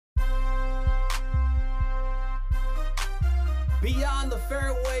Beyond the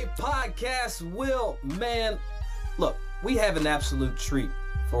Fairway Podcast. Will, man, look, we have an absolute treat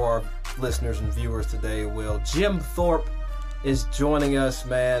for our listeners and viewers today, Will. Jim Thorpe is joining us,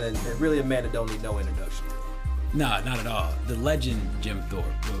 man, and really a man that don't need no introduction. No, not at all. The legend Jim Thorpe.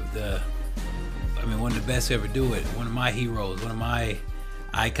 One of the best to ever do it. One of my heroes. One of my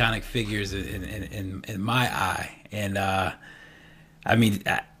iconic figures in my eye. And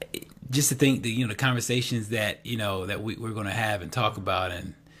just to think that the conversations that we're going to have and talk about,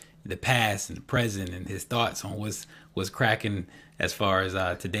 and the past and the present, and his thoughts on what's cracking as far as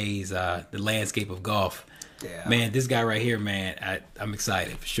today's the landscape of golf. Yeah. Man, this guy right here, man, I'm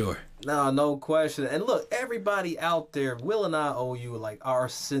excited for sure. No question. And look, everybody out there, Will and I owe you like our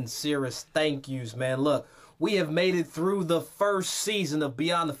sincerest thank yous, man. Look, we have made it through the first season of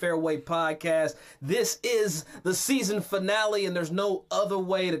Beyond the Fairway Podcast. This is the season finale, and there's no other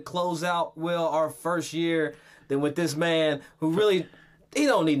way to close out, Will, our first year than with this man who really, he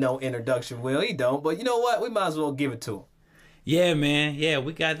don't need no introduction, Will. He don't. But you know what? We might as well give it to him. Yeah, man. Yeah,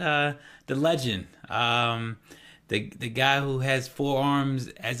 we got the legend. The guy who has four arms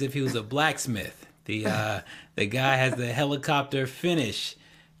as if he was a blacksmith. The guy has the helicopter finish.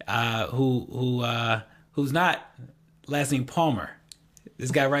 Who's not last name Palmer.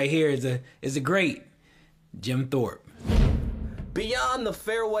 This guy right here is a great Jim Thorpe. Beyond the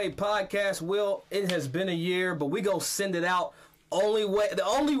Fairway Podcast, Will, it has been a year, but we gonna send it out the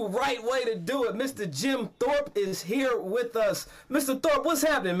only right way to do it. Mr. Jim Thorpe is here with us. Mr. Thorpe, what's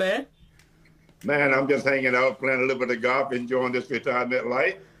happening, man? Man, I'm just hanging out, playing a little bit of golf, enjoying this retirement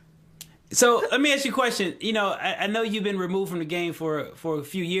life. So let me ask you a question. I know you've been removed from the game for a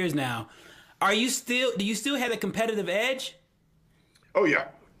few years now. Do you still have a competitive edge? Oh, yeah.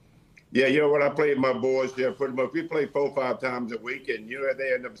 Yeah, you know what? I play with my boys there pretty much. We play 4 or 5 times a week, and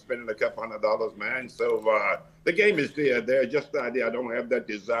they end up spending a couple $100, man. So the game is still there. Just the idea I don't have that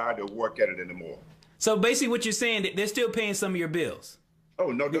desire to work at it anymore. So basically what you're saying, they're still paying some of your bills.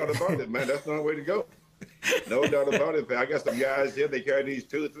 Oh, no doubt about it, man. That's not the way to go. No doubt about it. I got some guys here, they carry these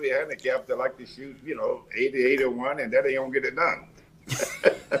 2 or 3 handicaps that like to shoot, 80, 81, and that ain't going to get it done.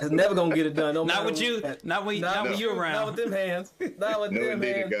 It's never going to get it done. No not with you. Not when you're around. Not with them hands. Not with them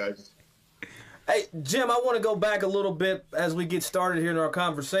hands. Guys. Hey, Jim, I want to go back a little bit as we get started here in our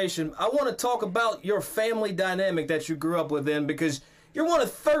conversation. I want to talk about your family dynamic that you grew up within, because you're one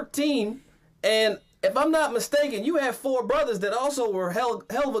of 13, and if I'm not mistaken, you have 4 brothers that also were hell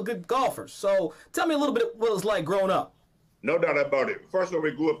of a good golfers. So tell me a little bit what it was like growing up. No doubt about it. First of all,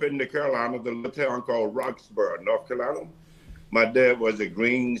 we grew up in the Carolinas, a little town called Roxborough, North Carolina. My dad was a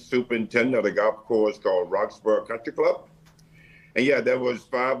green superintendent of the golf course called Roxborough Country Club. And yeah, there was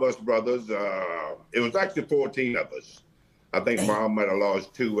 5 of us brothers. It was actually 14 of us. I think Mom might have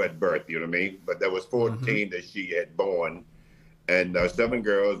lost 2 at birth, you know what I mean? But there was 14 that she had born, and 7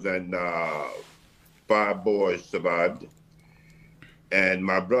 girls and 5 boys survived. And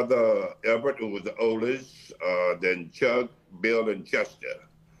my brother Everett, who was the oldest, then Chuck, Bill, and Chester.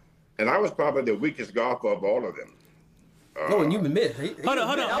 And I was probably the weakest golfer of all of them. And you admit. Hold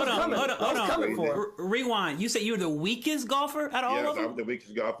on. Rewind. You said you were the weakest golfer out of all of them? Yes, I was the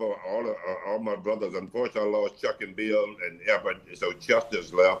weakest golfer of all my brothers. Unfortunately, I lost Chuck and Bill and Everett, so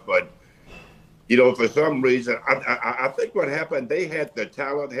Chester's left. But, for some reason, I think what happened, they had the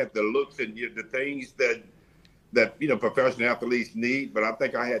talent, had the looks, and the things that professional athletes need, but I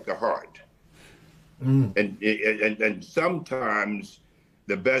think I had the heart. And sometimes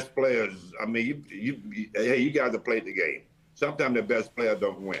the best players, you guys have played the game. Sometimes the best player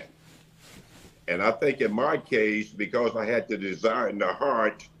don't win. And I think in my case, because I had the desire and the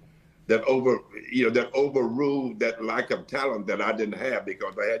heart, that overruled that lack of talent that I didn't have,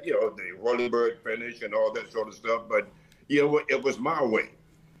 because I had, the Whirly Bird finish and all that sort of stuff. But, it was my way.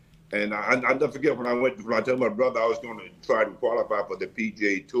 And I never forget when I told my brother I was going to try to qualify for the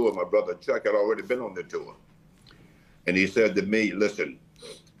PGA Tour. My brother Chuck had already been on the tour. And he said to me, listen,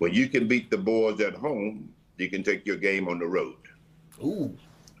 when you can beat the boys at home, you can take your game on the road. Ooh.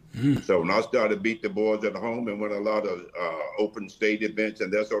 So when I started to beat the boys at home and went a lot of open state events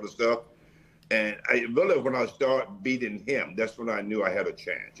and that sort of stuff, and when I started beating him, that's when I knew I had a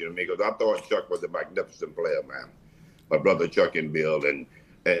chance, because I thought Chuck was a magnificent player, man. My brother Chuck and Bill, and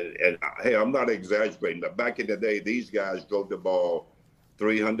hey, I'm not exaggerating. Back in the day, these guys drove the ball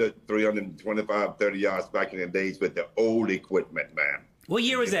 300, 325, 30 yards back in the days with the old equipment, man. What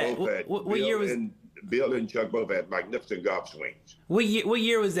year was that? What year was? Bill and Chuck both had magnificent golf swings. What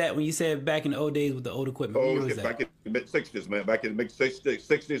year was that when you said back in the old days with the old equipment? What year was that? Back in the mid-'60s, man. Back in the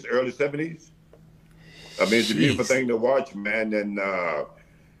mid-'60s, early '70s. It's a beautiful thing to watch, man. And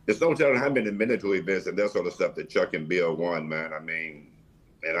It's no telling how many military events and that sort of stuff that Chuck and Bill won, man. I mean,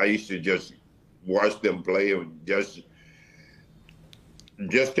 and I used to just watch them play and just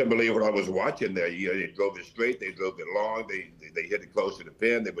couldn't believe what I was watching there. You know, they drove it straight, they drove it long, they hit it close to the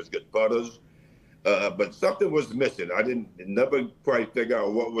pin, they was good putters. But something was missing. I never quite figure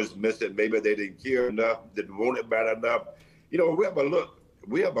out what was missing. Maybe they didn't care enough, didn't want it bad enough. You know, we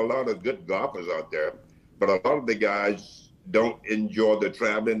have a lot of good golfers out there, but a lot of the guys don't enjoy the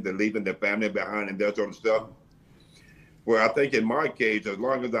traveling, the leaving their family behind and that sort of stuff. Where I think in my case, as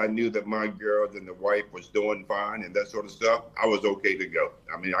long as I knew that my girls and the wife was doing fine and that sort of stuff, I was okay to go.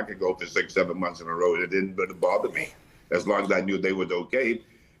 I mean, I could go for 6-7 months in a row. It didn't really bother me as long as I knew they was okay,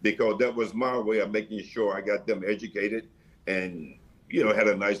 because that was my way of making sure I got them educated and, you know, had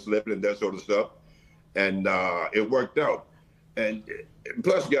a nice living and that sort of stuff. And it worked out. And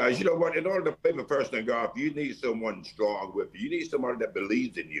plus, guys, you know what? In order to play professional golf, you need someone strong with you. You need someone that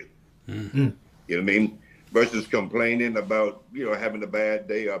believes in you. Mm-hmm. You know what I mean? Versus complaining about, you know, having a bad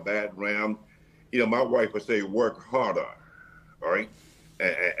day or a bad round. You know, my wife would say, work harder, all right?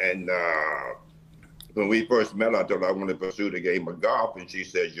 And when we first met, I told her I wanted to pursue the game of golf, and she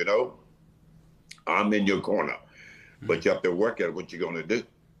says, you know, I'm in your corner, but you have to work at what you're going to do.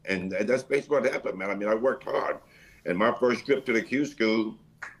 And that's basically what happened, man. I mean, I worked hard. And my first trip to the Q school,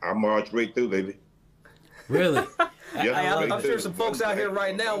 I marched right through, baby. Really? Yeah, I'm sure some folks out here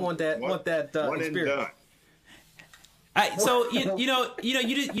right now want that experience. So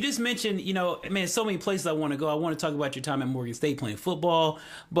you just mentioned, you know, man, so many places I want to go. I want to talk about your time at Morgan State playing football,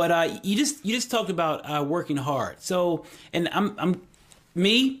 but you just talked about working hard. So, and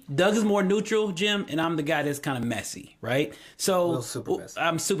Doug is more neutral, Jim, and I'm the guy that's kind of messy, right? So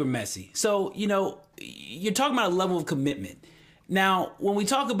I'm super messy. So, you know, you're talking about a level of commitment. Now, when we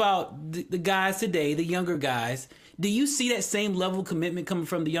talk about the guys today, the younger guys, do you see that same level of commitment coming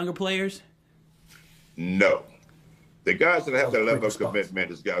from the younger players? No. The guys that have that level of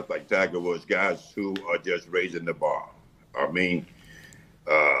commitment is guys like Tiger Woods, guys who are just raising the bar. I mean,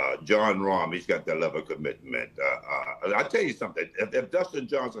 John Rahm, he's got that level of commitment. I'll tell you something. If Dustin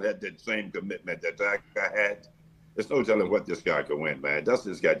Johnson had that same commitment that Tiger had, there's no telling what this guy could win, man.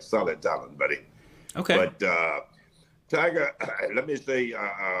 Dustin's got solid talent, buddy. Okay. But Tiger, let me say,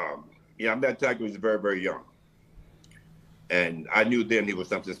 I met Tiger when he was very, very young. And I knew then he was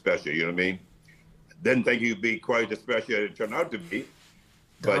something special, you know what I mean? Didn't think he'd be quite as special as it turned out to be.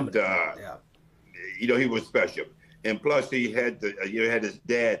 But, you know, he was special. And plus he had had his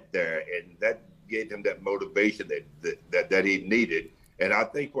dad there, and that gave him that motivation that he needed. And I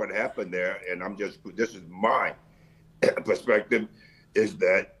think what happened there, and this is my perspective, is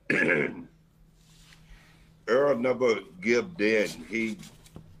that Earl never gave in. He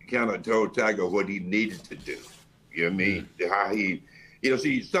kind of told Tiger what he needed to do. You know what I mean? How he, you know,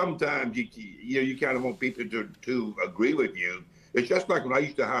 see, sometimes you kind of want people to agree with you. It's just like when I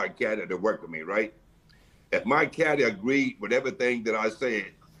used to hire a caddy to work with me, right? If my caddy agreed with everything that I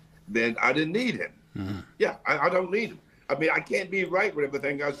said, then I didn't need him. Mm-hmm. Yeah, I don't need him. I mean, I can't be right with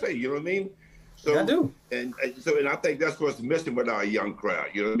everything I say. You know what I mean? So I do. And I think that's what's missing with our young crowd.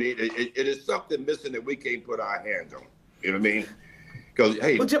 You know what I mean? It is something missing that we can't put our hands on. You know what I mean? Because,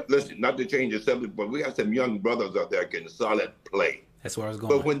 hey, listen, not to change the subject, but we got some young brothers out there getting solid play. That's where I was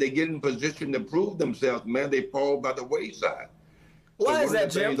going. But when they get in position to prove themselves, man, they fall by the wayside. Why is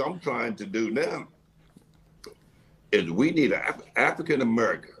that, Jim? One of the things I'm trying to do now is we need an African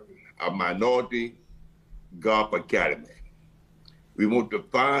American, a minority golf academy. We want to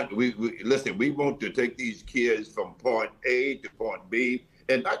we want to take these kids from point A to point B,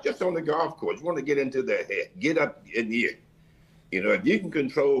 and not just on the golf course. We want to get into their head, get up in here. You know, if you can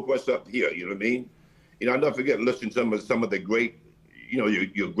control what's up here, you know what I mean? You know, I'll never forget listening to some of the great, you know,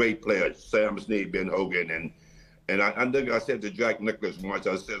 your great players, Sam Snead, Ben Hogan, and I think I said to Jack Nicklaus once,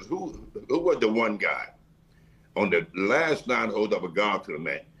 I said, who was the one guy on the last 9 holes of a golf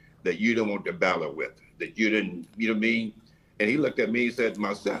tournament that you didn't want to battle with, that you didn't, you know what I mean? And he looked at me and said,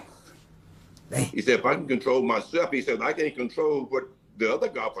 myself. He said, if I can control myself, he said, I can't control what the other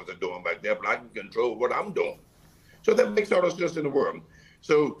golfers are doing back there, but I can control what I'm doing. So that makes all the sense in the world.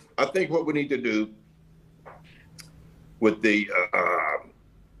 So I think what we need to do with the,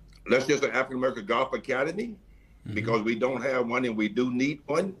 let's just say African American Golf Academy, because we don't have one and we do need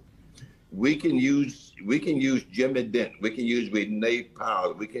one. We can use Jimmy Dent. We can use Renee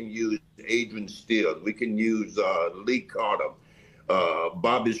Powell. We can use Adrian Steele. We can use Lee Carter,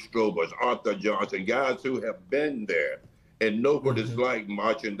 Bobby Strobers, Arthur Johnson, guys who have been there and know what it's like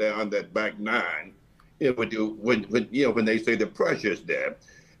marching down that back nine. You know, when they say the pressure is there.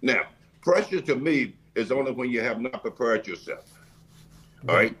 Now, pressure to me is only when you have not prepared yourself.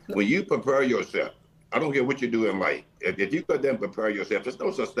 All right. When you prepare yourself, I don't care what you do in life. If you go there and prepare yourself, there's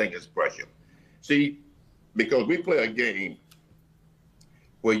no such thing as pressure. See, because we play a game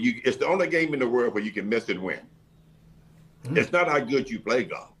where it's the only game in the world where you can miss and win. It's not how good you play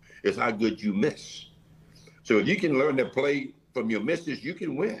golf. It's how good you miss. So if you can learn to play from your misses, you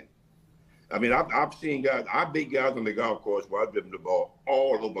can win. I mean, I've seen guys, I beat guys on the golf course where I've driven the ball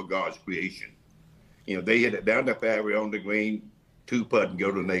all over God's creation. You know, they hit it down the fairway on the green, 2-putt and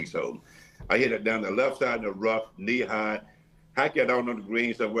go to the next hole. I hit it down the left side in the rough, knee high, hack it out on the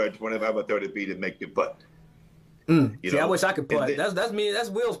green somewhere 25 or 30 feet and make the putt. See, I wish I could putt. That's me. That's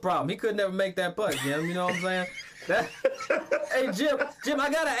Will's problem. He could never make that putt, Jim. You know what I'm saying? Hey, Jim, I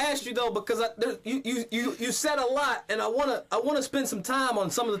gotta ask you though, because you said a lot, and I wanna spend some time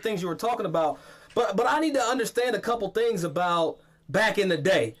on some of the things you were talking about. But I need to understand a couple things about back in the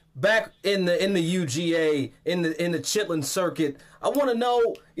day, back in the UGA, in the Chitlin circuit. I want to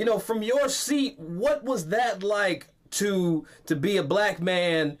know, you know, from your seat, what was that like to be a black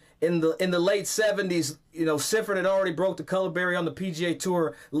man in the late 70s? You know, Sifford had already broke the color barrier on the PGA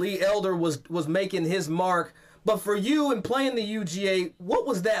Tour. Lee Elder was making his mark. But for you and playing the UGA, what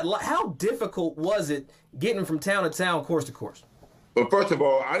was that like? How difficult was it getting from town to town, course to course? Well, first of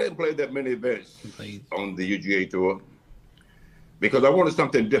all, I didn't play that many events on the UGA Tour because I wanted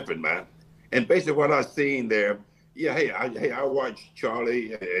something different, man. And basically what I seen there, I watched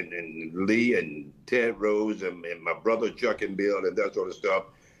Charlie and Lee and Ted Rose and my brother Chuck and Bill and that sort of stuff.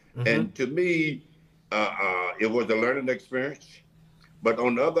 And to me, it was a learning experience. But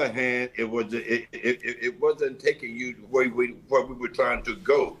on the other hand, it wasn't taking you where we were trying to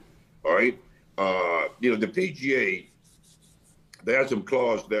go. All right, you know, the PGA, there are some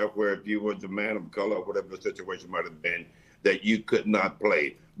clauses there where if you was a man of color, or whatever the situation might have been, that you could not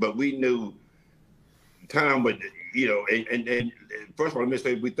play. But we knew time would, you know, and first of all, let me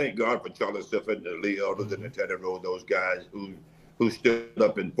say we thank God for Charlie Sifford and Lee Elders and the Teddy Rose, those guys who stood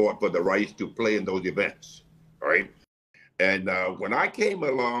up and fought for the rights to play in those events. All right. And when I came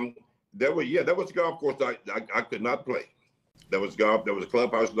along, there was a golf course I could not play. There was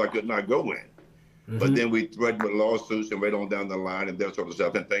clubhouses I could not go in. But then we threatened with lawsuits and right on down the line and that sort of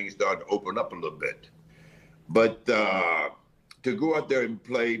stuff, and things started to open up a little bit. But to go out there and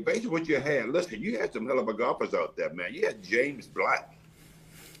play, basically what you had some hell of a golfers out there, man. You had James Black.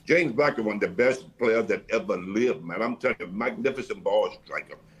 James Black is one of the best players that ever lived, man. I'm telling you, magnificent ball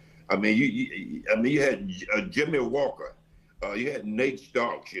striker. I mean, you had Jimmy Walker. You had Nate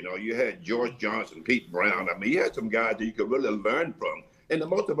Starks, you know, you had George Johnson, Pete Brown. I mean, you had some guys that you could really learn from. And the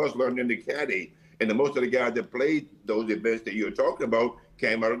most of us learned in the caddy. And the most of the guys that played those events that you're talking about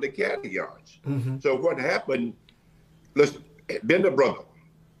came out of the caddy yards. So what happened, listen, being a brother,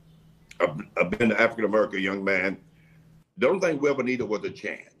 I've been an African-American young man, the only thing we ever needed was a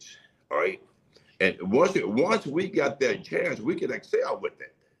chance, all right? And once we got that chance, we could excel with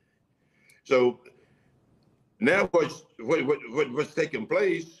it. So now what's taking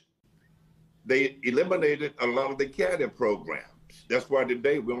place, they eliminated a lot of the caddy programs. That's why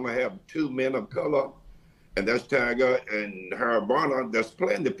today we only have 2 men of color, and that's Tiger and Harold Barner that's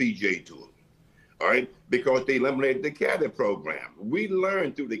playing the PGA Tour, all right? Because they eliminated the caddy program. We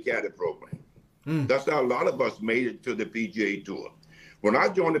learned through the caddy program. That's how a lot of us made it to the PGA Tour. When I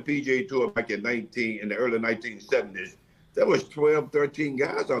joined the PGA Tour back in the early 1970s, there was 12, 13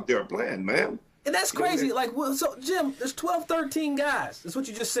 guys out there playing, man. And that's crazy. You know, like, well, so Jim, there's 12, 13 guys. That's what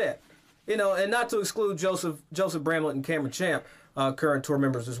you just said. You know, and not to exclude Joseph Bramlett and Cameron Champ, current tour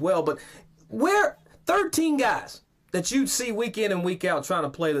members as well. But where 13 guys that you see week in and week out trying to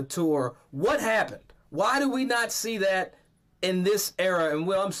play the tour, what happened? Why do we not see that in this era? And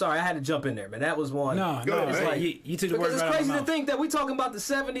Will, I'm sorry, I had to jump in there, man. That was one. No, it's like, you took the word right out of my mouth. Because it's crazy to think that we're talking about the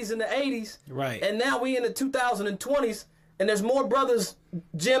 70s and the 80s. Right. And now we in the 2020s, and there's more brothers,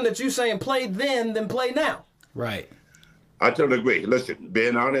 Jim, that you saying played then than play now. Right. I totally agree. Listen,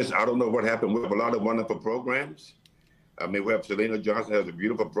 being honest, I don't know what happened. We have a lot of wonderful programs. I mean, we have Selena Johnson has a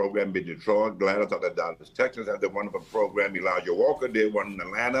beautiful program in Detroit. Gladys out of Dallas, Texas has a wonderful program. Elijah Walker did one in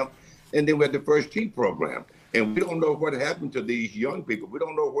Atlanta. And then we had the First Tee program. And we don't know what happened to these young people. We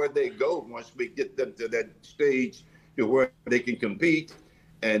don't know where they go once we get them to that stage to where they can compete.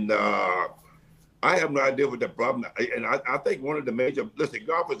 And I have no idea what the problem is. And I think one of the major, listen,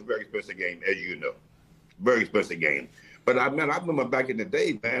 golf is a very expensive game, as you know. Very expensive game. But I remember back in the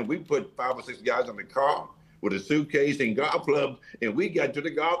day, man, we put 5 or 6 guys in the car with a suitcase and golf clubs, and we got to the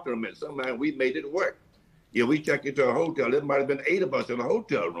golf tournament. Somehow we made it work. You know, we checked into a hotel. There might have been 8 of us in a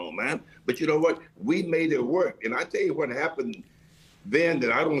hotel room, man. But you know what? We made it work. And I tell you what happened then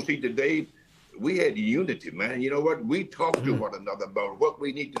that I don't see today. we had unity, man. You know what? We talked to one another about what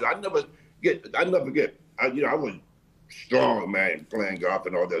we need to do. I never forget. I was strong, man, playing golf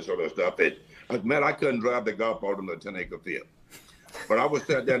and all that sort of stuff. Man, I couldn't drive the golf ball on the 10-acre field. But I would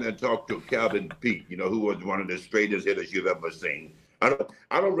sit down and talk to Calvin Pete, who was one of the straightest hitters you've ever seen. I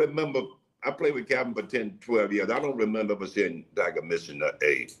don't remember. I played with Calvin for 10, 12 years. I don't remember ever seeing Tiger missing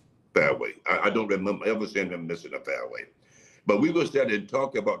a fairway. I don't remember ever seeing him missing a fairway. But we would sit and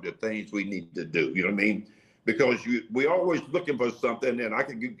talk about the things we need to do. You know what I mean? Because we're always looking for something, and I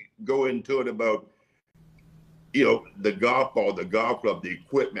could go into it about, the golf ball, the golf club, the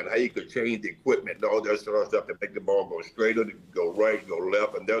equipment, how you could change the equipment and all that sort of stuff to make the ball go straighter, to go right, go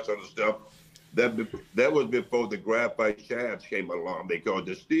left, and that sort of stuff. That was before the graphite shafts came along, because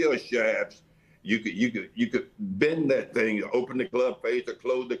the steel shafts, you could bend that thing, open the club face or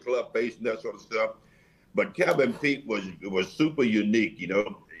close the club face and that sort of stuff. But Calvin Pete was super unique. I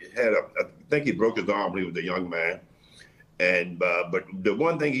think he broke his arm when he was a young man. And but the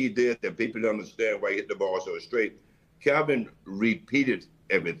one thing he did that people don't understand why he hit the ball so straight, Calvin repeated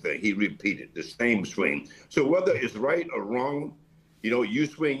everything. He repeated the same swing. So whether it's right or wrong, you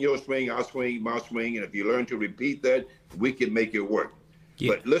swing your swing, I swing my swing, and if you learn to repeat that, we can make it work.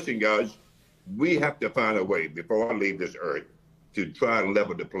 Yeah. But listen, guys, we have to find a way before I leave this earth to try and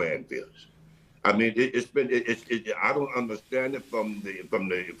level the playing fields. I mean, I don't understand it from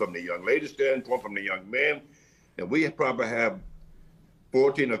the young lady standpoint, from the young man. And we probably have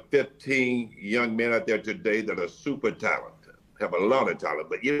 14 or 15 young men out there today that are super talented, have a lot of talent.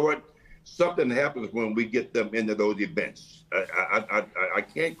 But you know what? Something happens when we get them into those events. I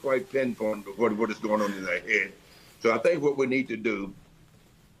can't quite pinpoint what is going on in their head. So I think what we need to do,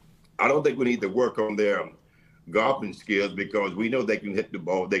 I don't think we need to work on their golfing skills, because we know they can hit the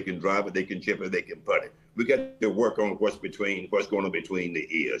ball, they can drive it, they can chip it, they can putt it. We got to work on what's going on between the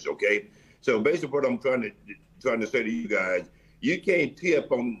ears, okay? So basically what I'm trying to say to you guys, you can't tee up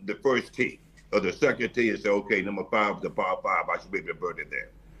on the first tee or the second tee and say, okay, number 5 is a par 5, I should be able to birdie there.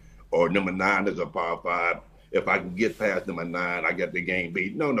 Or number 9 is a par 5. If I can get past number 9, I got the game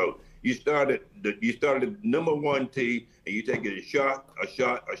beat. No. You started number 1 tee, and you take it a shot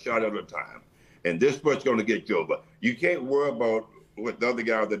at a time. And this is what's going to get you over. You can't worry about what the other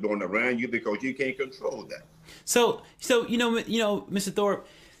guys are doing around you, because you can't control that. So Mr. Thorpe,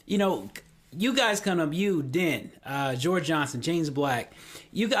 you guys you, Den, George Johnson, James Black,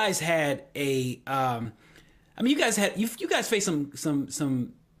 you guys had you guys faced some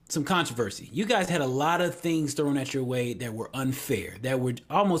controversy. You guys had a lot of things thrown at your way that were unfair, that were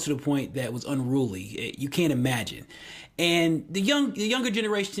almost to the point that was unruly. You can't imagine. And the younger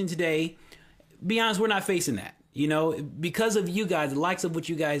generation today, be honest, we're not facing that. Because of you guys, the likes of what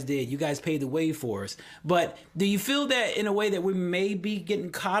you guys did, you guys paved the way for us. But do you feel that in a way that we may be getting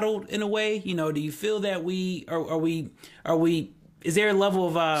coddled in a way? Do you feel that are we is there a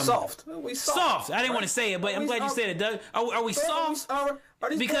level of soft? Are we soft? I didn't want to say it, but I'm glad you said it, Doug. Are we soft?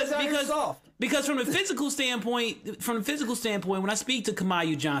 Because from the physical standpoint, when I speak to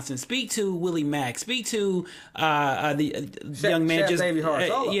Kamayu Johnson, speak to Willie Mack, speak to the young man,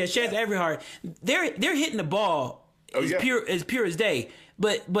 Shaz Everhart, they're hitting the ball as pure as day.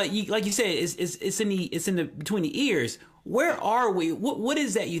 But like you said, it's in the between the ears. Where are we? What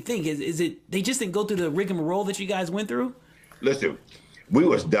is that you think? Is it they just didn't go through the rigmarole that you guys went through? Listen, we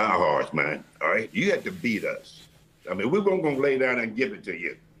was diehards, man. All right, you had to beat us. I mean, we weren't gonna lay down and give it to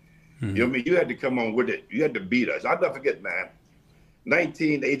you. Mm-hmm. You know what I mean? You had to come on with it. You had to beat us. I'll never forget, man.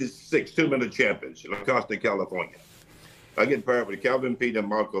 1986 Tournament of Champions, La Costa, California. I get paired with Calvin Pete and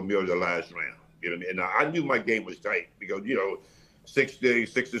Marco Muir the last round. You know what I mean? And I knew my game was tight because 68,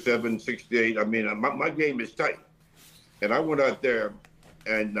 67, 68. I mean, my game is tight. And I went out there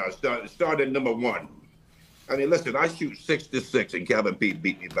and started number 1. I mean, listen, I shoot 6-6, and Calvin Pete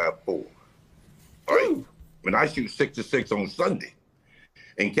beat me by 4. All right? Ooh. When I shoot 6-6 on Sunday,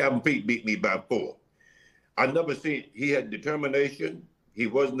 and Calvin Pete beat me by 4. I never seen, he had determination. He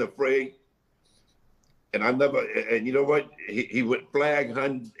wasn't afraid. And you know what? He went flag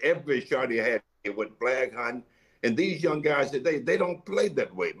hunting. Every shot he had, he went flag hunting. And these young guys today, they don't play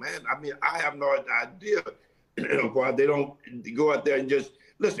that way, man. I mean, I have no idea why they don't go out there and just,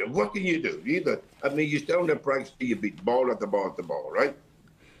 listen, what can you do? You stay on that practice tee, you beat ball after ball after ball, right?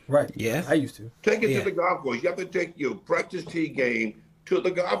 Right. Yeah. I used to. Take it to the golf course. You have to take your practice tee game to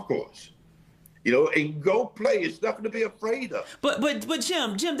the golf course. And go play. It's nothing to be afraid of. But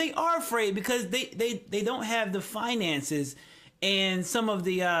Jim, they are afraid because they don't have the finances and some of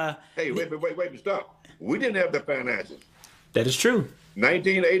the Hey, wait, stop. We didn't have the finances. That is true.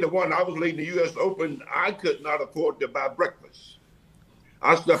 1981, I was leading the U.S. Open. I could not afford to buy breakfast.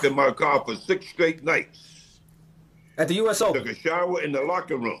 I slept in my car for 6 straight nights. At the U.S. Open? Took a shower in the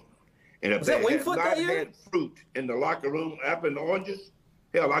locker room. And if they had not had fruit in the locker room, apple and oranges,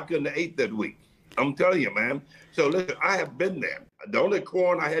 hell, I couldn't have ate that week. I'm telling you, man. So listen, I have been there. The only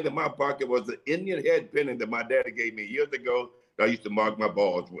coin I had in my pocket was the Indian head pendant that my daddy gave me years ago that I used to mark my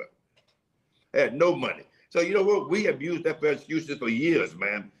balls with. I had no money. So you know what? We have used that for excuses for years,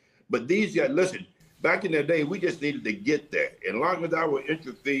 man. But these guys, listen, back in the day, we just needed to get there. And as long as our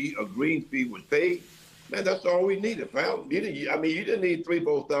entry fee or green fee was paid, man, that's all we needed, pal. You didn't need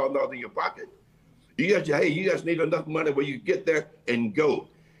 $3,000, $4,000 in your pocket. You just need enough money where you get there and go.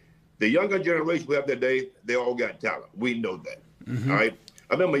 The younger generation we have today, they all got talent. We know that. All right.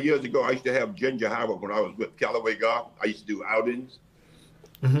 I remember years ago, I used to have Ginger Howard when I was with Callaway Golf. I used to do outings.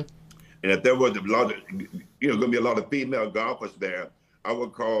 And if there was going to be a lot of female golfers there, I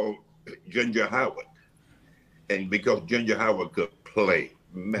would call Ginger Howard. And because Ginger Howard could play,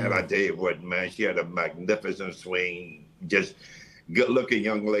 man, I tell you what, man, she had a magnificent swing, just good-looking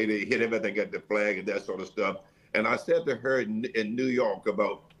young lady, hit everything at the flag and that sort of stuff. And I said to her in New York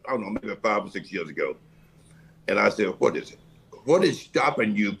about, I don't know, maybe 5 or 6 years ago, and I said, what is it? What is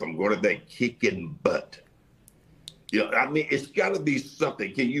stopping you from going to that kicking butt? You know, I mean, it's got to be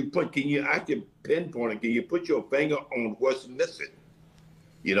something. Can you actually pinpoint it? Can you put your finger on what's missing?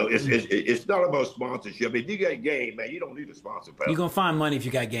 You know, it's not about sponsorship. If you got game, man, you don't need a sponsor, pal. You're going to find money if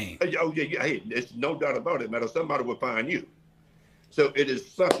you got game. Oh, yeah. Hey, there's no doubt about it, man. Somebody will find you. So it is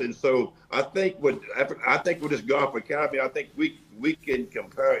something. So I think with this golf academy, I think we can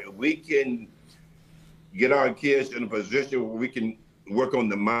compare it. We can get our kids in a position where we can work on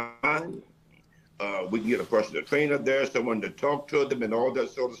the mind. We can get a personal trainer there, someone to talk to them and all that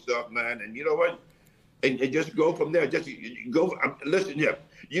sort of stuff, man. And you know what? And just go from there. Just go. Listen, yeah,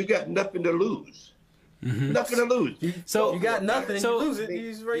 you got nothing to lose. Nothing to lose. So you got nothing. And you lose it.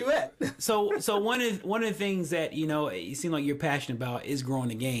 He's where you at. So one of the things that you seem like you're passionate about is growing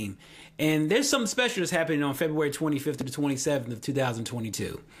the game, and there's something special that's happening on February 25th to the 27th of 2022,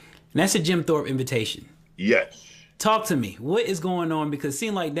 and that's the Jim Thorpe Invitation. Yes. Talk to me. What is going on? Because it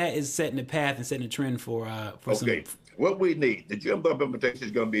seems like that is setting the path and setting the trend for Okay. What we need, the Jim Thorpe Invitation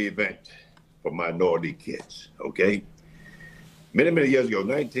is going to be an event for minority kids. Okay. Many years ago,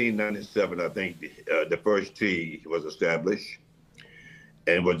 1997, I think the first tee was established,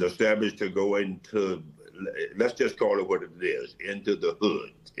 and was established to go into, let's just call it what it is, into the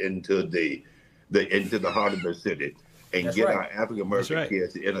hood, into the heart of the city, and That's get right. our African American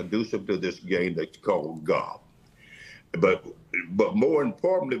kids to introduce them to this game that's called golf. But more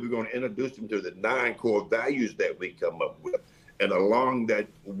importantly, we're going to introduce them to the 9 core values that we come up with, and along that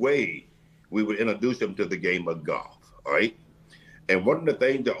way, we would introduce them to the game of golf. All right. And one of the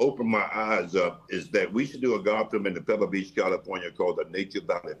things that opened my eyes up is that we should do a golf tournament in Pebble Beach, California called the Nature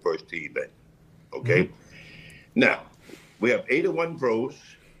Valley First Tee event. Okay? Now, we have 81 pros,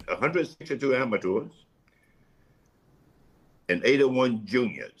 162 amateurs, and 81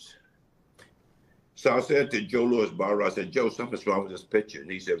 juniors. So I said to Joe Louis Barrow, I said, Joe, something's wrong with this picture. And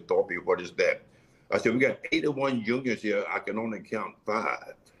he said, Thorpe, what is that? I said, we got 81 juniors here. I can only count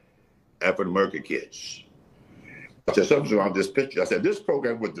 5 African-American kids. I said, something's wrong with this picture. I said, this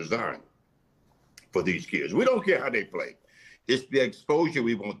program was designed for these kids. We don't care how they play. It's the exposure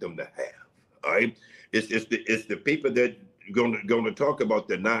we want them to have. All right. It's the people that going to talk about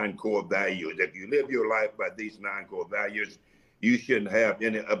the 9 core values. If you live your life by these 9 core values, you shouldn't have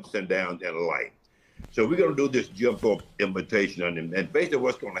any ups and downs in life. So we're going to do this Jim Thorpe invitation, and basically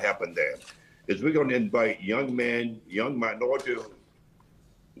what's going to happen there is we're going to invite young men, young minority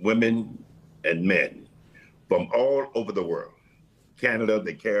women, and men from all over the world. Canada,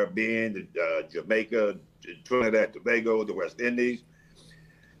 the Caribbean, Jamaica, Trinidad, Tobago, the West Indies.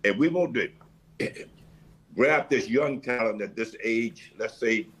 And we want to grab this young talent at this age. Let's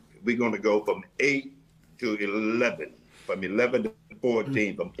say we're going to go from 8 to 11, from 11 to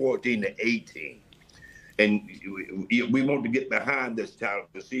 14, from 14 to 18. And we want to get behind this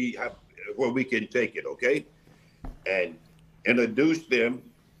talent to see where we can take it, okay? And introduce them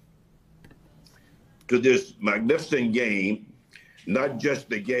to this magnificent game, not just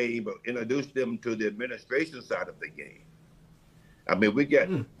the game, but introduce them to the administration side of the game. I mean, we get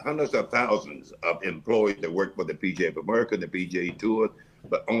hundreds of thousands of employees that work for the PGA of America, the PGA Tour,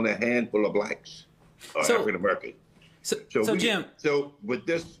 but only a handful of blacks are African American. So Jim, so with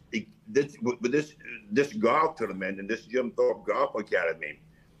this golf tournament and this Jim Thorpe Golf Academy,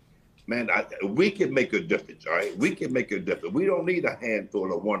 man, we can make a difference. All right, we can make a difference. We don't need a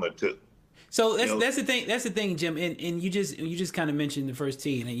handful of 1 or 2. So that's the thing. That's the thing, Jim. And you just kind of mentioned the first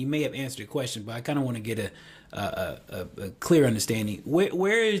tee, and you may have answered the question, but I kind of want to get a clear understanding.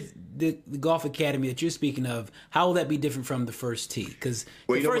 Where is the golf academy that you're speaking of? How will that be different from the first tee? Because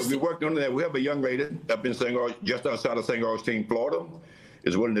we worked on that. We have a young lady up in just outside of St. Augustine, Florida,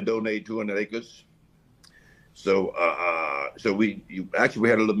 is willing to donate 200 acres. So we had a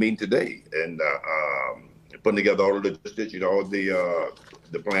little meeting today, and putting together all the logistics, all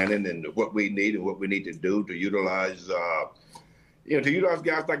the planning and what we need and what we need to do to utilize,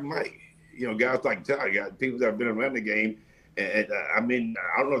 guys like Mike, guys like Ty, people that have been around the game. And I don't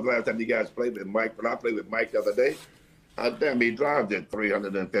know the last time you guys played with Mike, but I played with Mike the other day. He drives at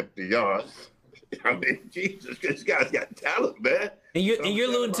 350 yards. Jesus, this guy's got talent, man. And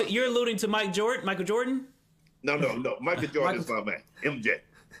you're alluding to Michael Jordan? No. Michael Jordan is my man, MJ.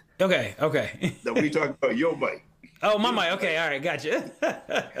 Okay. No, we talking about your Mike. Oh, my Mike. Okay, all right, gotcha.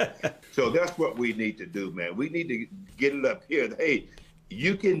 So that's what we need to do, man. We need to get it up here. Hey,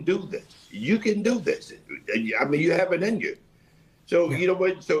 you can do this. You can do this. You have it in you. So, you know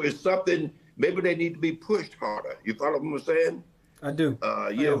what? So it's something, maybe they need to be pushed harder. You follow what I'm saying? I do.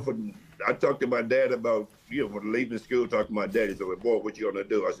 I talked to my dad about, when leaving school, talked to my dad. He said, well, boy, what you going to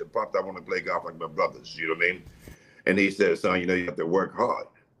do? I said, Pops, I want to play golf like my brothers. You know what I mean? And he said, son, you have to work hard.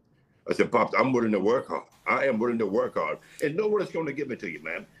 I said, Pops, I'm willing to work hard. I am willing to work hard. And no one is going to give it to you,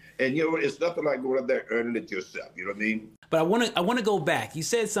 man. And it's nothing like going up there earning it yourself. You know what I mean? But I want to go back. You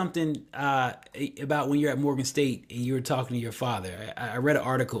said something about when you're at Morgan State and you were talking to your father. I read an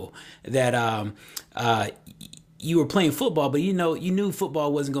article that you were playing football, but you knew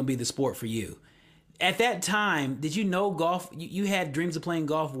football wasn't going to be the sport for you. At that time, did you know golf? You had dreams of playing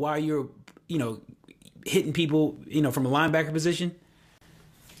golf while you were, hitting people, from a linebacker position?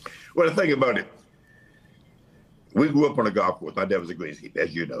 Well, the thing about it, we grew up on a golf course. My dad was a greenskeeper,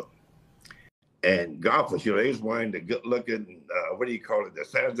 as you know. And golfers, they was wearing the good-looking, the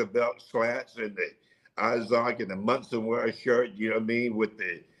Sanders belt slats and the Isaac and the Munson wear shirt, you know what I mean, with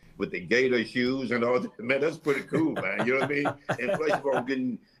the gator shoes and all that. Man, that's pretty cool, man, you know what I mean? And plus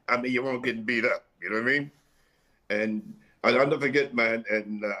you won't get beat up, you know what I mean? And I'll never forget, man,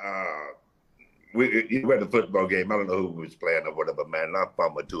 and we were at a football game. I don't know who was playing or whatever, man. I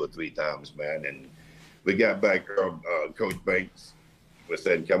fumbled 2 or 3 times, man. And we got back, Coach Banks was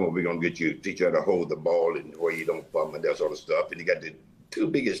saying, come on, we're going to teach you how to hold the ball and where you don't fumble and that sort of stuff. And he got the 2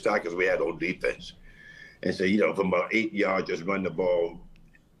 biggest tackles we had on defense. And so, from about 8 yards, just run the ball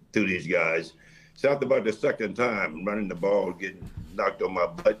to these guys. So after about the second time, running the ball, getting knocked on my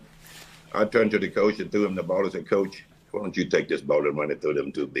butt, I turned to the coach and threw him the ball and said, Coach, why don't you take this ball and run it through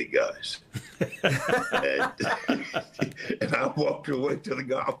them 2 big guys? and I walked away to the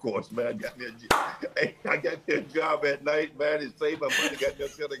golf course, man. I got me a job at night, man, and saved my money, got me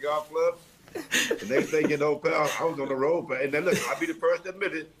a golf club. And next thing you know, pal, I was on the road. And then look, I'll be the first to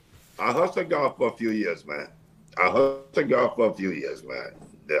admit it. I hustled golf for a few years, man. I'll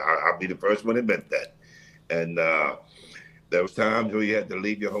be the first one to admit that. And there was times where you had to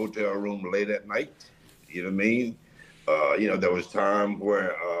leave your hotel room late at night. You know what I mean? There was time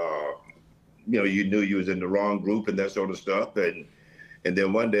where, you knew you was in the wrong group and that sort of stuff. And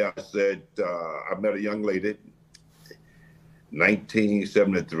then one day I said, I met a young lady,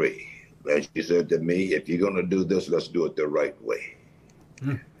 1973. And she said to me, if you're going to do this, let's do it the right way.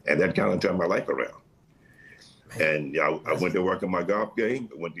 And that kind of turned my life around. And I went to work on my golf game.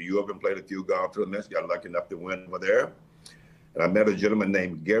 I went to Europe and played a few golf tournaments. Got lucky enough to win over there. And I met a gentleman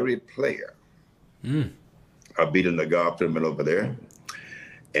named Gary Player. I beat him in the golf tournament over there.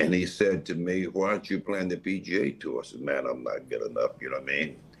 And he said to me, why aren't you playing the PGA Tour? I said, man, I'm not good enough, you know what I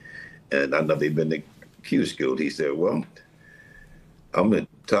mean? And I've never been to Q School. He said, well, I'm the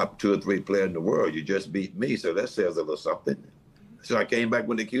top 2 or 3 player in the world. You just beat me, so that says a little something. So I came back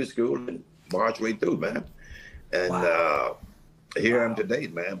with the Q School and marched right through, man. And here I am today,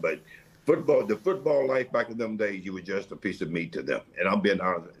 man. But the football life back in them days, you were just a piece of meat to them. And I'm being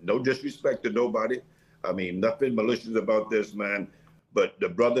honest, no disrespect to nobody. I mean, nothing malicious about this, man. But the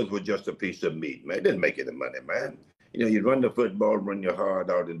brothers were just a piece of meat, man. They didn't make any money, man. You run the football, run your heart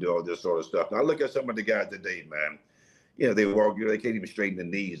out, and do all this sort of stuff. Now, look at some of the guys today, man. They walk, they can't even straighten the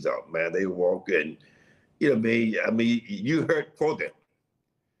knees out, man. They walk and, I mean, you hurt for them,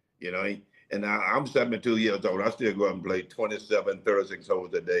 And I'm 72 years old. I still go out and play 27, 36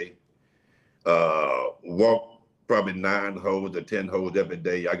 holes a day. Walk probably 9 holes or 10 holes every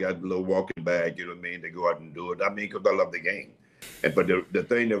day. I got a little walking bag, you know what I mean, to go out and do it. I mean, because I love the game. But the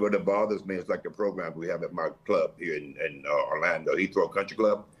thing that really bothers me is like the program we have at my club here in Orlando, Heathrow Country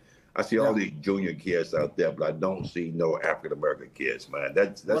Club. I see all these junior kids out there, but I don't see no African American kids, man.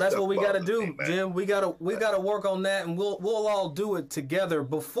 That's what we got to do, Jim. We got to work on that, and we'll all do it together.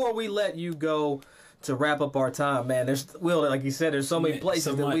 Before we let you go, to wrap up our time, man, like you said, there's so many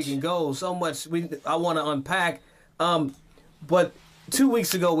places that we can go, so much I want to unpack. But 2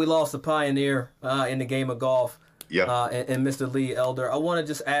 weeks ago, we lost a pioneer in the game of golf, and Mr. Lee Elder. I want to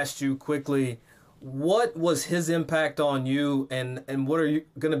just ask you quickly, what was his impact on you, and what are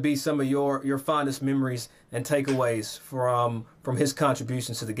going to be some of your fondest memories and takeaways from his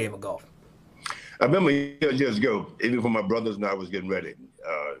contributions to the game of golf? I remember years ago, even when my brothers and I was getting ready,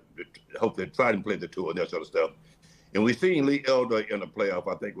 hopefully try and play the tour and that sort of stuff. And we seen Lee Elder in the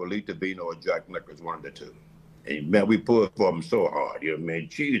playoff, I think, with Lee Trevino or Jack Nicklaus, one of the two. And, man, we pulled for him so hard. You know what I mean?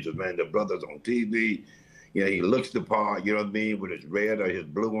 Jesus, man, the brothers on TV. You know, he looks the part, you know what I mean, with his red or his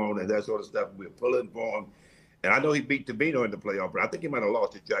blue on and that sort of stuff. We're pulling for him. And I know he beat Trevino in the playoff, but I think he might have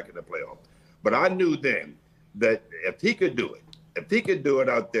lost his Jack in the playoff. But I knew then that if he could do it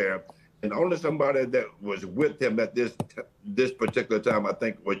out there, and only somebody that was with him at this particular time, I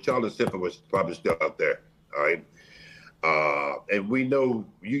think, was Charlie Sipper was probably still out there, all right? And we know,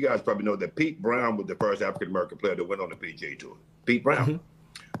 you guys probably know that Pete Brown was the first African-American player that went on the PGA Tour. Pete Brown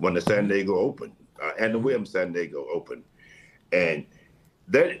won the San Diego Open. And the Williams San Diego Open. And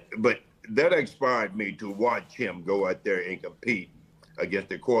that inspired me to watch him go out there and compete against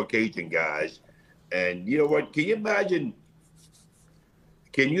the Caucasian guys. And you know what? Can you imagine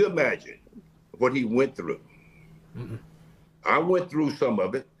what he went through? I went through some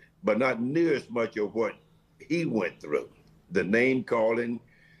of it, but not near as much of what he went through. The name calling,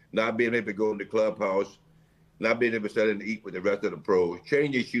 not being able to go in the clubhouse, not being able to sit and eat with the rest of the pros,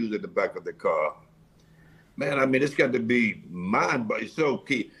 change your shoes at the back of the car. Man, I mean, it's got to be mind-blowing. So,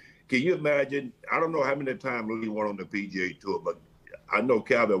 can you imagine? I don't know how many times Lee won on the PGA Tour, but I know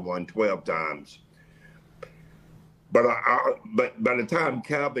Calvin won 12 times. But by the time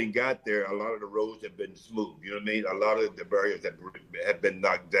Calvin got there, a lot of the roads had been smooth. You know what I mean? A lot of the barriers had been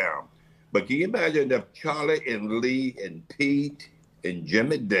knocked down. But can you imagine if Charlie and Lee and Pete and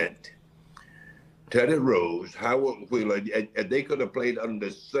Jimmy Dent, Teddy Rose, Howard Wheeler, and they could have played under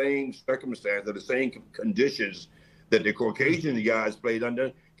the same circumstances, the same conditions that the Caucasian guys played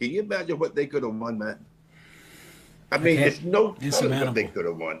under. Can you imagine what they could have won, man? I mean, it's no telling what they could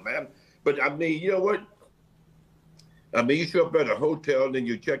have won, man. But I mean, you know what? I mean, you show up at a hotel, then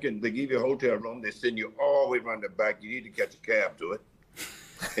you check in, they give you a hotel room, they send you all the way around the back. You need to catch a cab to it.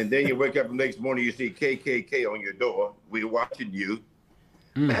 And then you wake up the next morning, you see KKK on your door. We're watching you.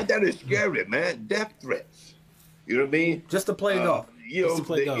 Man, that is scary, man. Death threats. You know what I mean? Just to play golf. You know,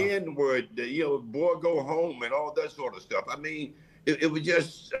 the N-word, boy, go home and all that sort of stuff. I mean, it was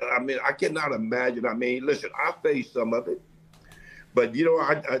just, I mean, I cannot imagine. I mean, listen, I faced some of it. But, you know,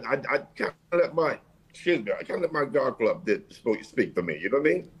 I kind of let my golf club speak for me. You know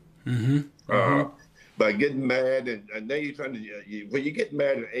what I mean? By getting mad and then you're trying to, when you get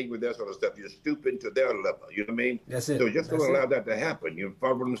mad and angry, that sort of stuff, you're stooping to their level. You know what I mean? That's it. So just don't allow that to happen. You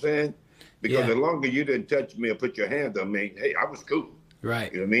follow what I'm saying? Because the longer you didn't touch me or put your hands on me, hey, I was cool.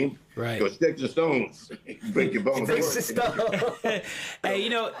 Right. You know what I mean? Right. Because sticks and stones break your bones. Hey, you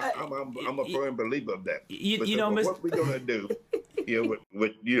know, I'm a firm believer of that. You know, what we're gonna do,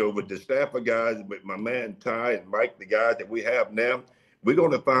 with the staff of guys, with my man Ty and Mike, the guys that we have now, we're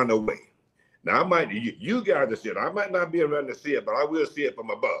gonna find a way. Now, you guys are seeing it. I might not be around to see it, but I will see it from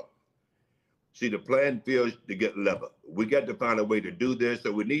above. See, the playing field to get level. We got to find a way to do this,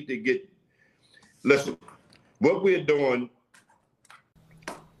 so we need to listen, what we're doing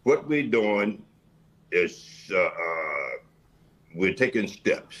is we're taking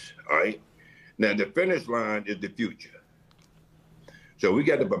steps, all right? Now, the finish line is the future. So we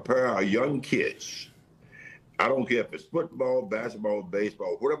got to prepare our young kids. I don't care if it's football, basketball,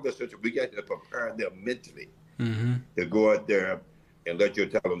 baseball, whatever the situation, we got to prepare them mentally to go out there and let your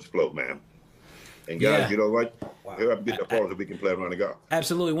talents flow, man. And guys, you know what? Wow. Here up get the ball so we can play around the golf.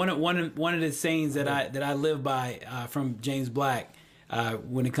 Absolutely. One of the sayings that I live by from James Black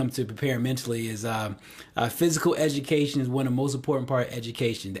when it comes to preparing mentally is physical education is one of the most important part of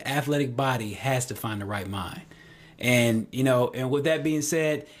education. The athletic body has to find the right mind. And, you know, and with that being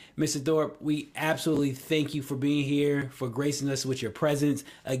said, Mr. Thorpe, we absolutely thank you for being here, for gracing us with your presence.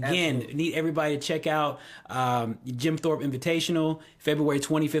 Again, need everybody to check out Jim Thorpe Invitational, February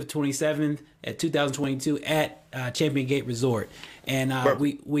 25th, 27th at 2022 at Champion Gate Resort. And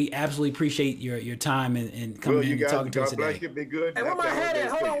we absolutely appreciate your time and coming in and talking to us today. You, be good. Hey, where my hat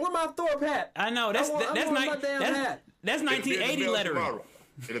at? Hold on, where my Thorpe hat? I know, that's 1980 lettering.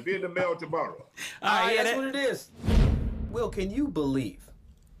 It'll be in the mail tomorrow. All right, that's what it is. Will, can you believe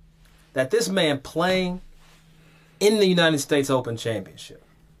that this man playing in the United States Open Championship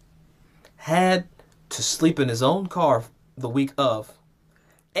had to sleep in his own car the week of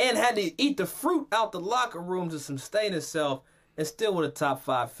and had to eat the fruit out the locker room to sustain himself and still with a top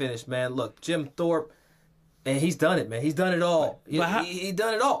 5 finish, man. Look, Jim Thorpe, and he's done it, man. He's done it all. He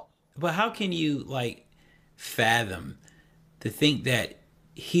done it all. But how can you, fathom to think that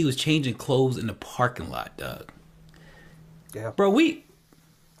he was changing clothes in the parking lot, Doug? Yeah. Bro, we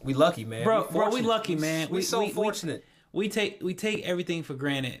lucky, man. We lucky, man. We so fortunate. We take everything for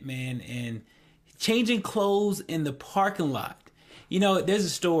granted, man, and changing clothes in the parking lot. You know, there's a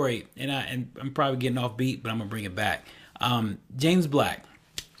story, and I'm probably getting off beat, but I'm gonna bring it back. James Black,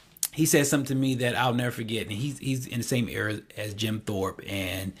 he said something to me that I'll never forget, and he's in the same era as Jim Thorpe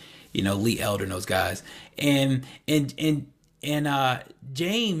and Lee Elder and those guys, and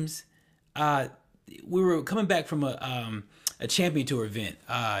James, we were coming back from a Champion Tour event.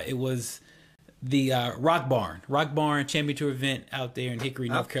 It was the Rock Barn Champion Tour event out there in Hickory,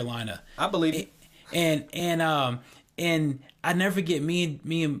 North Carolina. I believe it. And I never forget, me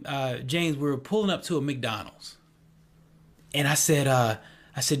and James, we were pulling up to a McDonald's, and I said,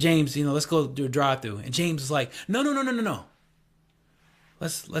 James, let's go do a drive-through. And James was like, no.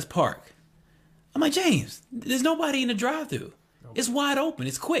 Let's park. I'm like, James, there's nobody in the drive-through. It's wide open.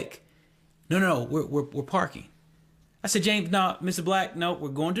 It's quick. No, we're parking. I said, James, no, Mr. Black, no, we're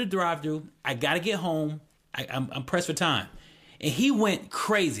going to the drive-through. I got to get home. I'm pressed for time. And he went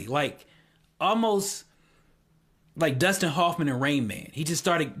crazy, almost like Dustin Hoffman and Rain Man. He just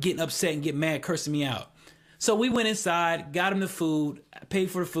started getting upset and getting mad, cursing me out. So we went inside, got him the food, paid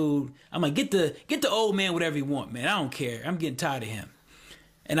for the food. I'm like, get the old man whatever you want, man. I don't care. I'm getting tired of him.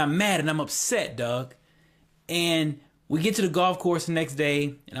 And I'm mad and I'm upset, Doug. And we get to the golf course the next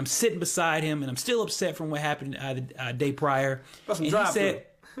day, and I'm sitting beside him, and I'm still upset from what happened the day prior. And he said,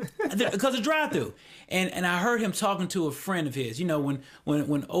 because of drive-through. And I heard him talking to a friend of his.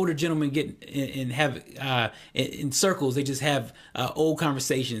 When older gentlemen get and have in circles, they just have old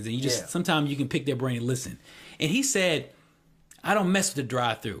conversations, and sometimes you can pick their brain and listen. And he said, I don't mess with the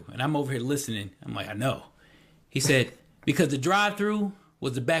drive-through. And I'm over here listening. I'm like, I know. He said, because the drive-through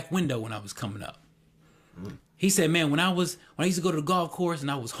was the back window when I was coming up. He said, man, when I used to go to the golf course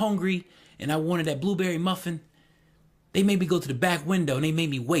and I was hungry and I wanted that blueberry muffin, they made me go to the back window and they made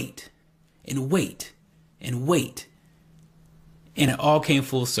me wait and wait and wait. And it all came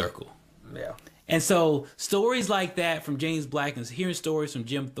full circle. Yeah. And so stories like that from James Black and hearing stories from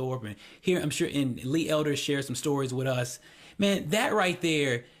Jim Thorpe and I'm sure and Lee Elder shared some stories with us. Man, that right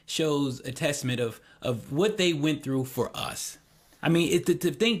there shows a testament of what they went through for us. I mean, to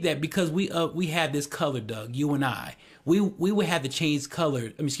think that because we have this color, Doug, you and I, we would have to change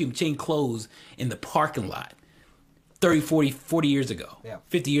clothes in the parking lot 30, 40 years ago,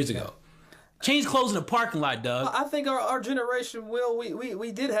 50 years ago. Change clothes in the parking lot, Doug. I think our generation, Will,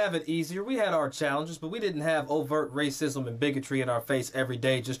 we did have it easier. We had our challenges, but we didn't have overt racism and bigotry in our face every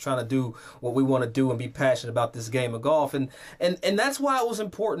day just trying to do what we want to do and be passionate about this game of golf. And that's why it was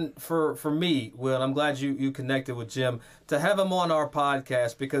important for me, Will, and I'm glad you connected with Jim, to have him on our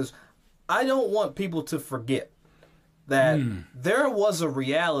podcast, because I don't want people to forget that there was a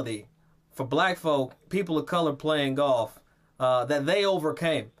reality for black folk, people of color playing golf, that they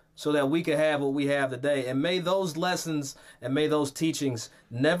overcame, so that we could have what we have today. And may those lessons and may those teachings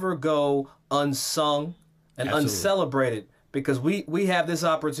never go unsung and uncelebrated, because we have this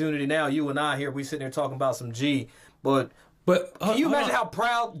opportunity now, you and I here, we sitting here talking about some G, but can you imagine how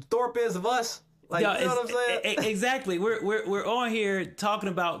proud Thorpe is of us? You know what I'm saying? Exactly. We're on here talking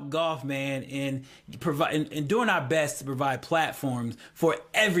about golf, man, and and doing our best to provide platforms for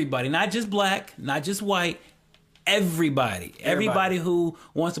everybody, not just black, not just white, Everybody who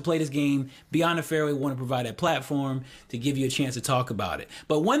wants to play this game, Beyond the Fairway want to provide that platform to give you a chance to talk about it.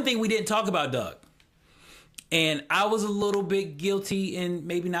 But one thing we didn't talk about, Doug, and I was a little bit guilty in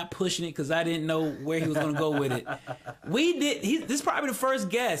maybe not pushing it because I didn't know where he was going to go with it. This is probably the first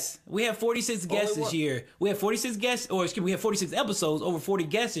guest. We have 46 guests this year. We have 46 guests, we have 46 episodes, over 40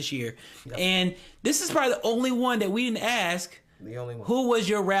 guests this year. Yep. And this is probably the only one that we didn't ask. The only one. Who was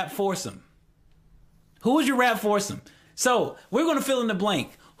your rap foursome? Who was your rap foursome? So we're going to fill in the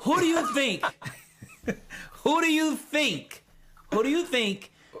blank. Who do you think? Who do you think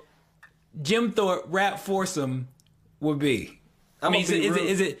Jim Thorpe rap foursome would be? Is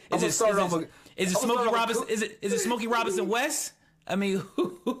it Smokey Robinson? Is it Smokey Robinson West? I mean,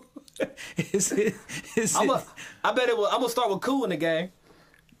 who is it? I bet it will. I'm gonna start with Kool in the Gang.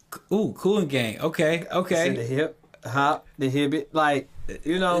 Ooh, Kool in the Gang. Okay. The hip hop, the hibbit,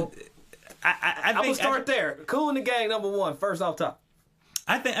 I'm gonna start there. Kool in the Gang, number one, first off top.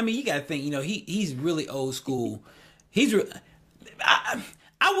 I mean, you got to think. You know, he's really old school.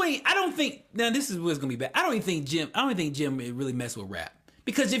 I don't think. Now this is what's gonna be bad. I don't even think Jim really mess with rap,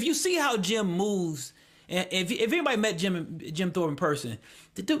 because if you see how Jim moves, and if anybody met Jim Thorpe in person,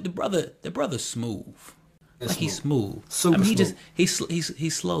 the brother's smooth. Like he's smooth. Super smooth. He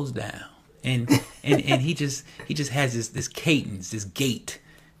slows down, and he just has this cadence, this gait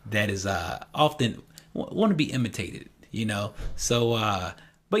that is often want to be imitated. You know. So,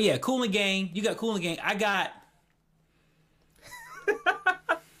 but yeah, Kool and Gang. You got Kool and Gang. I got.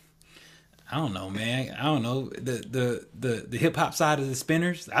 I don't know, man. I don't know the hip hop side of the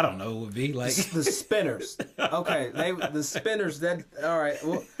Spinners. I don't know. It would be like the Spinners. Okay, the Spinners. That all right.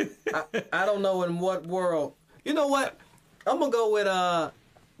 Well, I don't know in what world. You know what? I'm gonna go with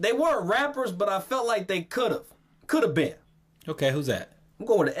They weren't rappers, but I felt like they could have been. Okay, who's that? I'm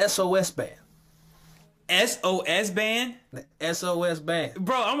going with the SOS Band. SOS Band? The SOS Band.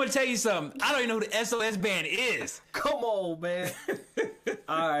 Bro, I'm going to tell you something. I don't even know who the SOS Band is. Come on, man.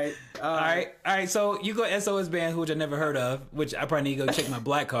 All right. So you go SOS Band, which I never heard of, which I probably need to go check my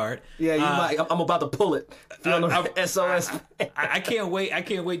black card. Yeah, you might. I'm about to pull it. SOS Band. I can't wait. I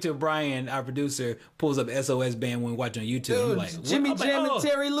can't wait till Brian, our producer, pulls up SOS Band when we watch on YouTube. Dude, like, Jimmy Jam and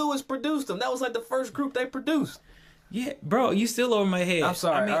Terry Lewis produced them. That was like the first group they produced. Yeah, bro, you still over my head. I'm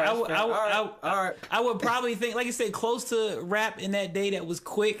sorry. I mean, all right. I would probably think, like I said, close to rap in that day that was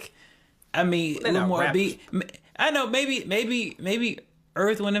quick. I mean, They're a little not more rappers. beat. I know, maybe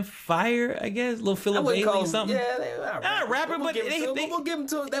Earth, Wind, and Fire, I guess. Little Philip Bailey or something. Yeah, they were not rapper, but we'll give them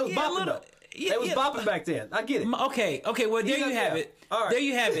to. They was bopping though. They was bopping back then. I get it. Okay. Well, there you have it. All right. There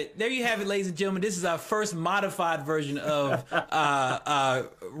you have it, ladies and gentlemen. This is our first modified version of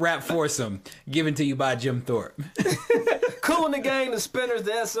Rap Foursome, given to you by Jim Thorpe. Kool and the Gang, the Spinners,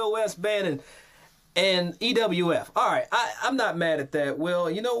 the SOS Band, and EWF. All right, I'm not mad at that, Will.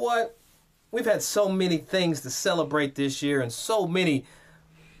 You know what? We've had so many things to celebrate this year, and so many.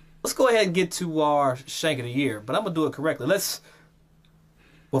 Let's go ahead and get to our Shank of the Year, but I'm going to do it correctly.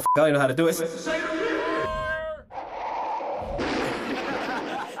 Well, I don't even know how to do it.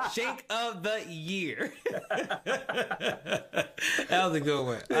 Shank of the Year. That was a good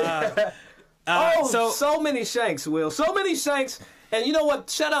one. So many shanks, Will. So many shanks. And you know what?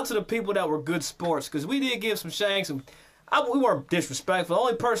 Shout out to the people that were good sports, because we did give some shanks, and we weren't disrespectful. The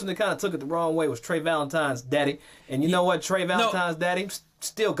only person that kind of took it the wrong way was Trey Valentine's daddy. And you know what? Trey Valentine's daddy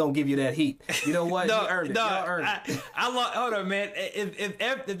still gonna give you that heat. You know what? You earned it. Y'all earned it. Hold on, man.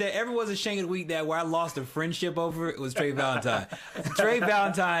 If there ever was a Shank of the Week that where I lost a friendship over, it was Trey Valentine. Trey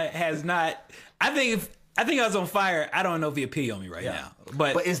Valentine has not. I think I was on fire. I don't know if he'd pee on me right now.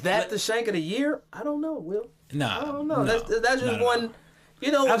 But is that the Shank of the Year? I don't know, Will. Nah, I don't know. No, that's just one. No.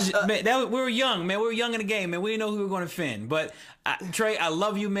 You know, man, we were young, man. We were young in the game, man. We didn't know who we were going to offend. But Trey, I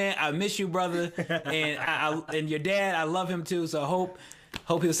love you, man. I miss you, brother. And and your dad, I love him too. So I hope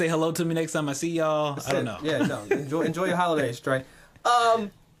he'll say hello to me next time I see y'all. I don't know. Yeah, no. Enjoy your holidays, Trey.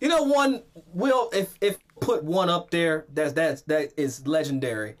 You know, one Will, if put one up there that is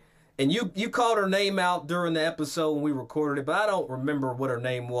legendary. And you called her name out during the episode when we recorded it, but I don't remember what her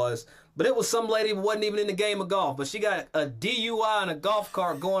name was. But it was some lady who wasn't even in the game of golf. But she got a DUI in a golf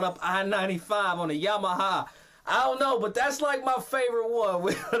cart going up I-95 on a Yamaha. I don't know, but that's like my favorite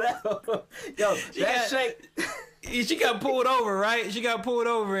one. Yo, that Shank. She got pulled over, right? She got pulled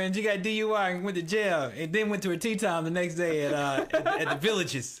over and she got DUI and went to jail, and then went to her tea time the next day at the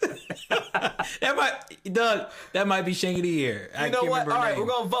Villages. That might be Shank of the Year. You know what? All right, we're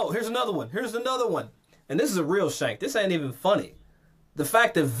gonna vote. Here's another one. And this is a real Shank. This ain't even funny. The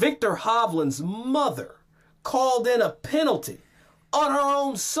fact that Victor Hovland's mother called in a penalty on her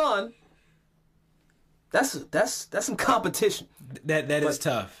own son. That's some competition. That is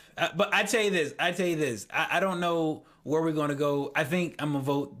tough. But I tell you this. I don't know where we're gonna go. I think I'm gonna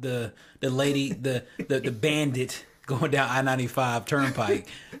vote the lady, the bandit going down I-95 Turnpike.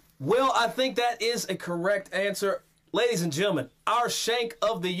 Well, I think that is a correct answer, ladies and gentlemen. Our Shank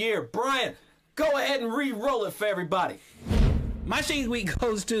of the Year, Brian. Go ahead and re-roll it for everybody. My Shank Week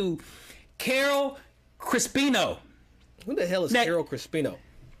goes to Carol Crispino. Who the hell is Carol Crispino?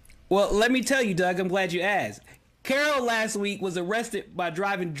 Well, let me tell you, Doug, I'm glad you asked. Carol last week was arrested by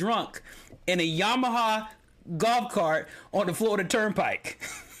driving drunk in a Yamaha golf cart on the Florida Turnpike.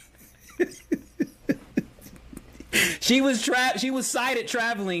 She was cited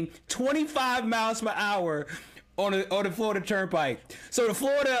traveling 25 miles per hour on the Florida Turnpike. So the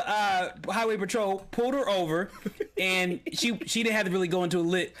Florida Highway Patrol pulled her over, and she didn't have to really go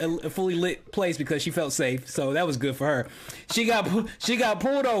into a fully lit place because she felt safe. So that was good for her. She got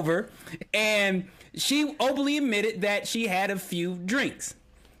pulled over, and she openly admitted that she had a few drinks.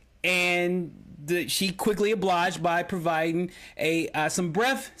 and she quickly obliged by providing some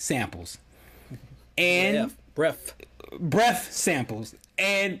breath samples. And breath samples.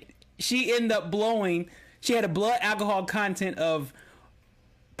 And she ended up blowing. She had a blood alcohol content of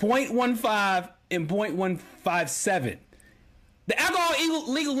 0.15 and 0.157. The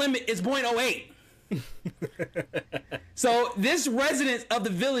alcohol legal limit is 0.08. So this resident of the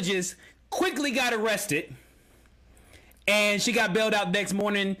Villages quickly got arrested, and she got bailed out next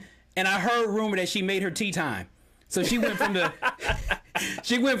morning. And I heard rumor that she made her tea time. So she went from the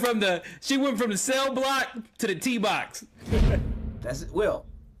she went from the cell block to the tea box. That's it. Well,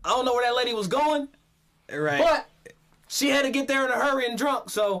 I don't know where that lady was going, right? But she had to get there in a hurry and drunk.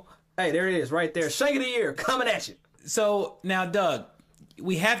 So hey, there it is, right there. Shake of the year coming at you. So now, Doug,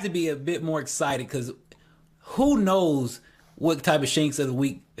 we have to be a bit more excited because who knows what type of shanks of the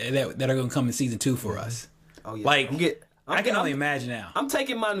week that are going to come in season 2 for us? Oh yeah, like I can only imagine now. I'm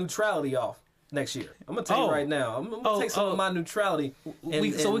taking my neutrality off next year. I'm gonna tell you right now. I'm gonna take some of my neutrality. Are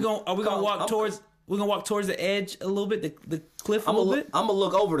we gonna walk towards? We're gonna walk towards the edge a little bit, the cliff a little bit. I'm gonna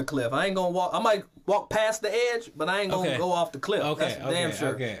look over the cliff. I ain't gonna walk. I might walk past the edge, but I ain't gonna go off the cliff. Okay, that's damn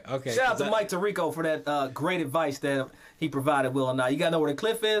sure. Okay. Shout out to Mike Tirico for that great advice that he provided. Will and I. You gotta know where the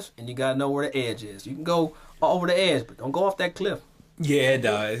cliff is, and you gotta know where the edge is. You can go over the edge, but don't go off that cliff. Yeah,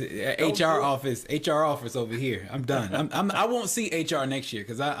 dog. HR office over here. I'm done. I won't see HR next year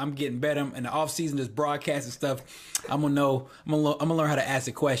because I'm getting better in the off season. This broadcasting stuff. I'm gonna learn how to ask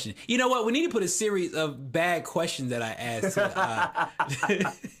a question. You know what? We need to put a series of bad questions that I ask.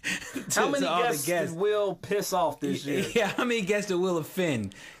 How many guests did Will piss off this year? Yeah, how many guests did Will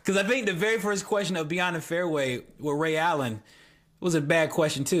offend? Because I think the very first question of Beyond the Fairway with Ray Allen was a bad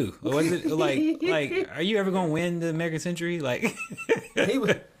question too. Was it like are you ever gonna win the American Century? Like he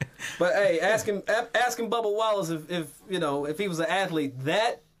was, but hey, ask him Bubba Wallace if he was an athlete.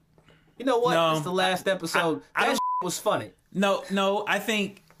 That you know what? No, it's the last episode. That was funny. No, I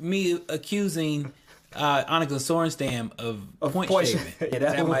think me accusing Annika Sorenstam of point shaving. Yeah,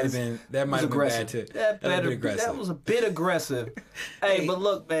 that might have been bad too. That was a bit aggressive. Hey, but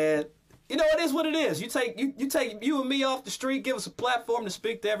look, man. You know, it is what it is. You take you and me off the street, give us a platform to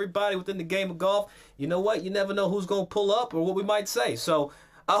speak to everybody within the game of golf. You know what? You never know who's going to pull up or what we might say. So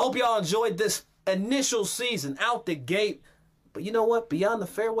I hope y'all enjoyed this initial season out the gate. But you know what? Beyond the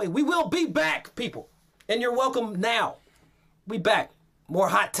Fairway, we will be back, people. And you're welcome now. We back. More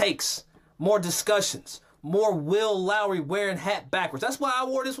hot takes, more discussions, more Will Lowery wearing hat backwards. That's why I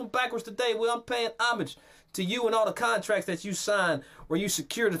wore this one backwards today. Will, I'm paying homage to you and all the contracts that you signed where you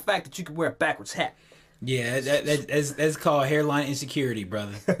secure the fact that you can wear a backwards hat. Yeah, that's called hairline insecurity,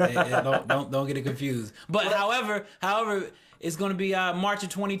 brother. don't get it confused. But however, it's going to be March of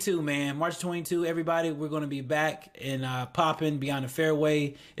 22, man. March 22, everybody, we're going to be back and popping Beyond the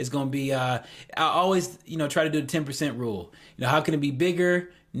Fairway. It's going to be, I always, try to do the 10% rule. How can it be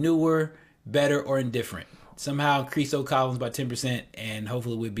bigger, newer, better, or indifferent? Somehow increase those columns by 10%, and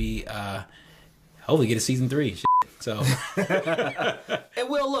hopefully we'll be, hopefully get a season 3. So, and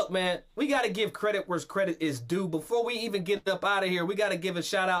Will, look, man, we got to give credit where credit is due. Before we even get up out of here, we got to give a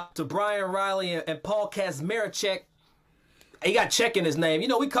shout out to Brian Riley and Paul Kazmarechek. He got Check in his name.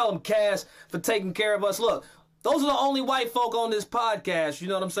 We call him Kaz for taking care of us. Look, those are the only white folk on this podcast, you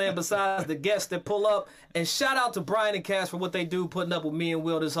know what I'm saying, besides the guests that pull up. And shout out to Brian and Kaz for what they do, putting up with me and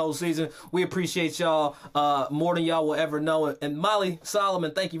Will this whole season. We appreciate y'all more than y'all will ever know. And Molly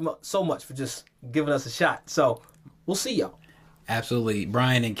Solomon, thank you so much for just giving us a shot. So we'll see y'all. Absolutely.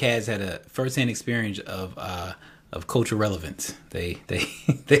 Brian and Kaz had a firsthand experience of cultural relevance. They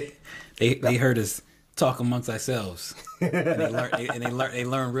heard us talk amongst ourselves, and they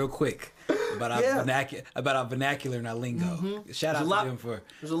learn real quick about our vernacular and our lingo. Mm-hmm. Shout out to them for.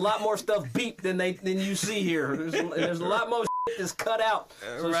 There's a lot more stuff beeped than you see here. There's a lot more shit that's cut out.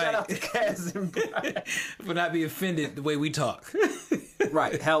 So shout out to Kaz and Brian for not being offended the way we talk.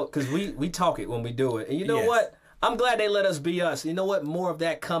 Right? How? Because we talk it when we do it, and you know what? I'm glad they let us be us. You know what? More of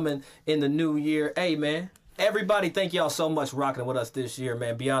that coming in the new year. Hey, man. Everybody, thank y'all so much for rocking with us this year,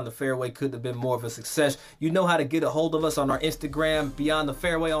 man. Beyond the Fairway couldn't have been more of a success. You know how to get a hold of us on our Instagram, Beyond the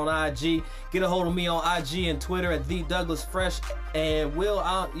Fairway on IG. Get a hold of me on IG and Twitter at TheDouglasFresh. And Will,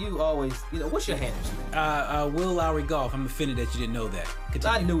 you always, what's your handle? Will Lowery Golf. I'm offended that you didn't know that.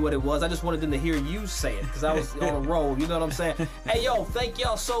 Continue. I knew what it was. I just wanted them to hear you say it because I was on a roll. You know what I'm saying? Hey, yo, thank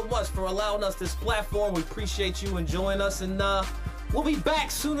y'all so much for allowing us this platform. We appreciate you enjoying us, and we'll be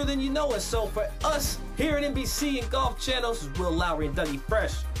back sooner than you know it. So for us here at NBC and Golf Channel, this is Will Lowery and Dougie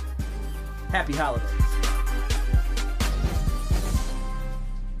Fresh. Happy holidays.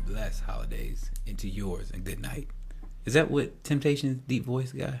 Blessed holidays into yours and good night. Is that what Temptation's deep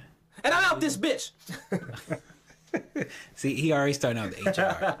voice guy? And I'm out this bitch. See, he already started out with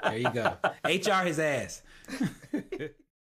HR. There you go. HR his ass.